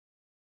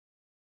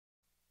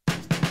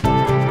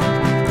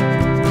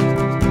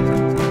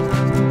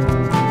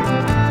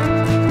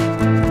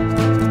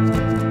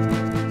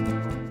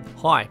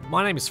Hi,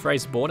 my name is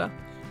Fraser.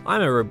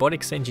 I'm a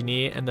robotics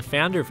engineer and the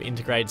founder of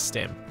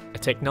integratedSTEM, a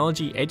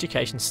technology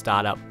education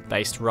startup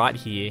based right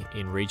here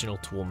in regional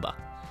Toowoomba.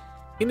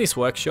 In this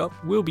workshop,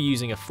 we'll be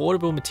using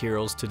affordable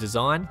materials to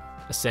design,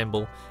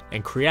 assemble,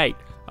 and create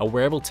a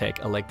wearable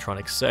tech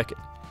electronic circuit.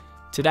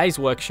 Today's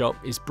workshop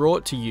is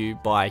brought to you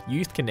by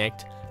Youth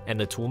Connect and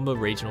the Toowoomba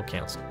Regional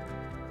Council.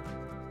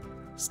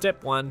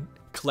 Step 1.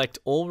 Collect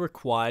all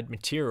required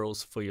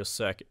materials for your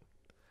circuit.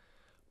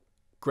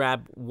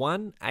 Grab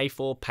one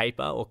A4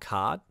 paper or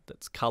card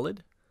that's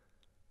coloured,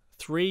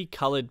 3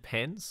 coloured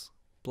pens,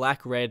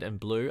 black, red and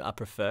blue are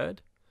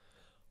preferred,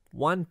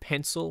 1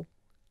 pencil,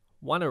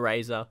 1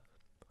 eraser,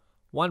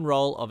 1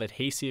 roll of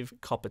adhesive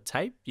copper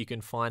tape, you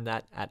can find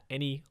that at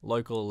any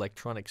local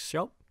electronics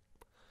shop,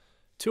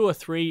 2 or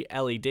 3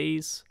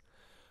 LEDs,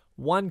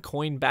 1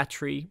 coin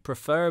battery,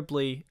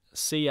 preferably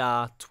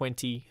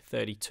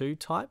CR2032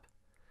 type,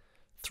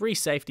 3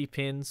 safety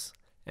pins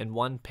and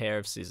 1 pair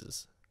of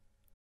scissors.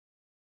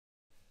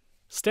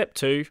 Step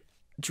 2.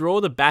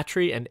 Draw the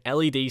battery and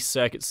LED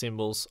circuit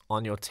symbols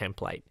on your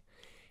template.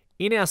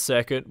 In our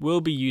circuit,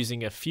 we'll be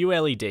using a few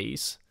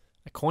LEDs,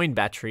 a coin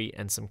battery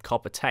and some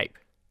copper tape.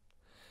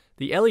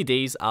 The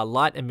LEDs are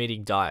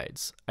light-emitting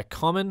diodes, a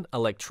common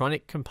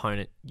electronic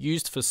component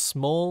used for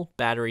small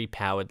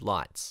battery-powered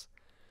lights.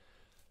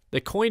 The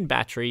coin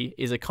battery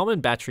is a common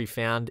battery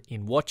found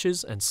in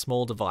watches and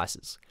small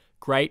devices,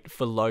 great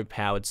for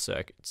low-powered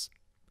circuits.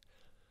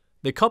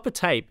 The copper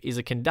tape is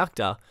a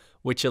conductor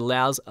which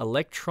allows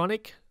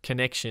electronic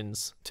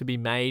connections to be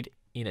made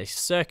in a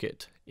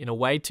circuit in a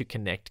way to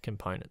connect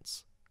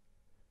components.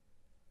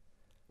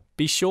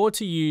 Be sure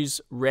to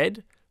use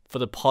red for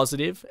the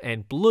positive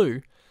and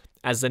blue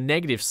as the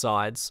negative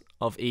sides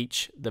of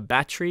each the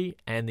battery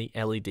and the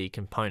LED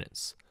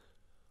components.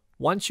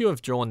 Once you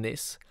have drawn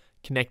this,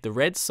 connect the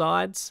red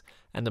sides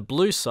and the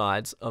blue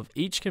sides of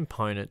each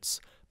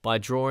components by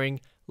drawing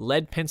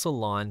lead pencil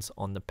lines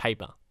on the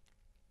paper.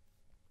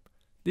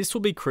 This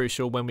will be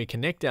crucial when we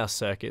connect our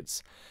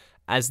circuits,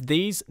 as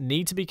these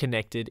need to be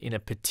connected in a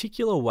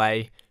particular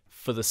way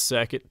for the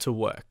circuit to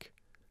work.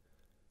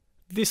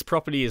 This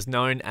property is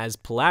known as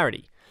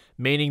polarity,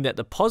 meaning that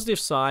the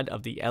positive side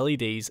of the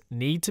LEDs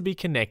need to be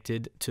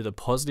connected to the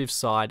positive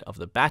side of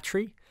the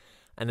battery,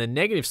 and the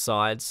negative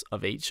sides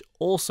of each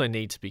also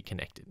need to be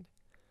connected.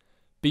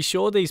 Be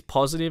sure these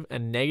positive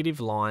and negative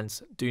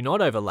lines do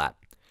not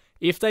overlap.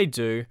 If they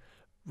do,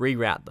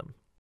 reroute them.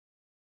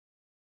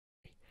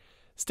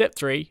 Step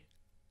 3.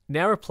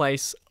 Now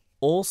replace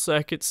all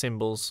circuit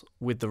symbols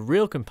with the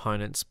real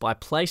components by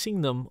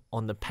placing them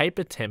on the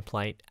paper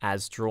template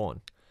as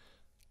drawn.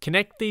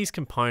 Connect these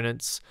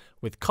components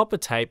with copper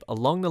tape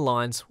along the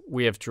lines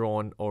we have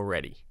drawn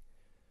already.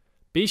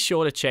 Be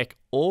sure to check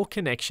all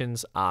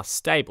connections are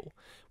stable,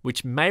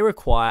 which may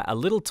require a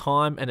little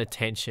time and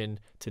attention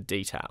to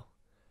detail.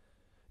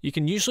 You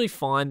can usually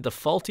find the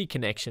faulty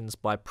connections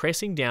by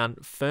pressing down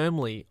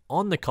firmly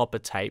on the copper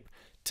tape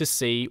to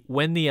see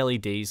when the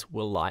LEDs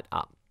will light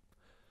up.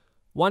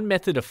 One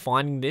method of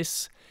finding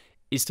this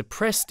is to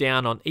press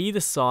down on either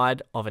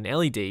side of an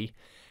LED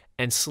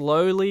and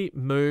slowly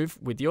move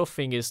with your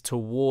fingers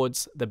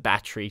towards the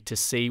battery to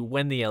see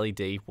when the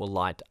LED will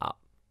light up.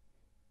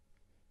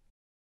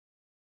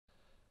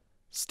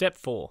 Step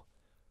 4.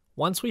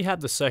 Once we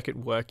have the circuit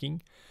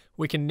working,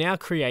 we can now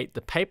create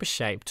the paper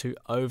shape to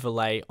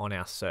overlay on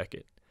our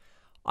circuit.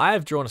 I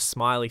have drawn a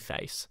smiley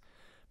face,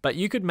 but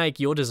you could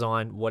make your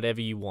design whatever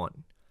you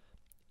want.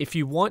 If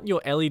you want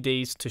your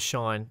LEDs to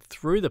shine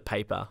through the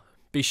paper,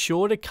 be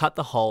sure to cut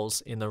the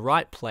holes in the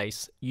right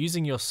place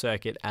using your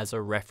circuit as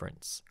a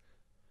reference.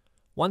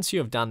 Once you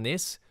have done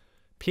this,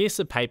 pierce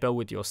the paper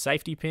with your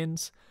safety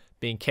pins,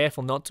 being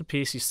careful not to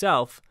pierce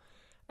yourself,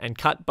 and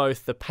cut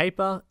both the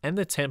paper and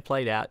the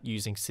template out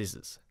using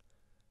scissors.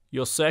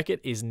 Your circuit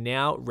is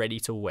now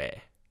ready to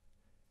wear.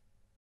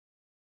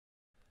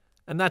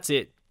 And that's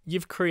it.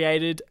 You've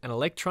created an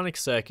electronic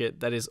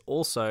circuit that is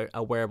also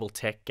a wearable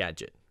tech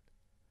gadget.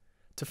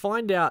 To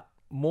find out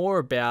more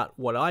about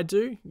what I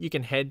do, you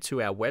can head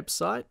to our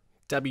website,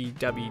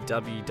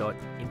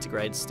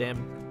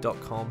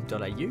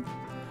 www.integratedSTEM.com.au,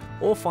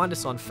 or find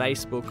us on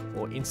Facebook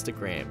or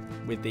Instagram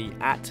with the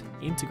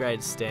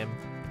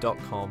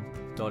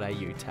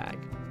 @integratedSTEM.com.au tag.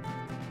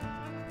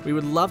 We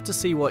would love to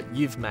see what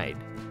you've made.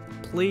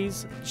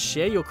 Please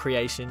share your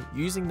creation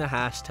using the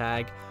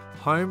hashtag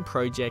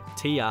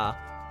HomeProjectTR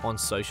on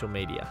social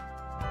media.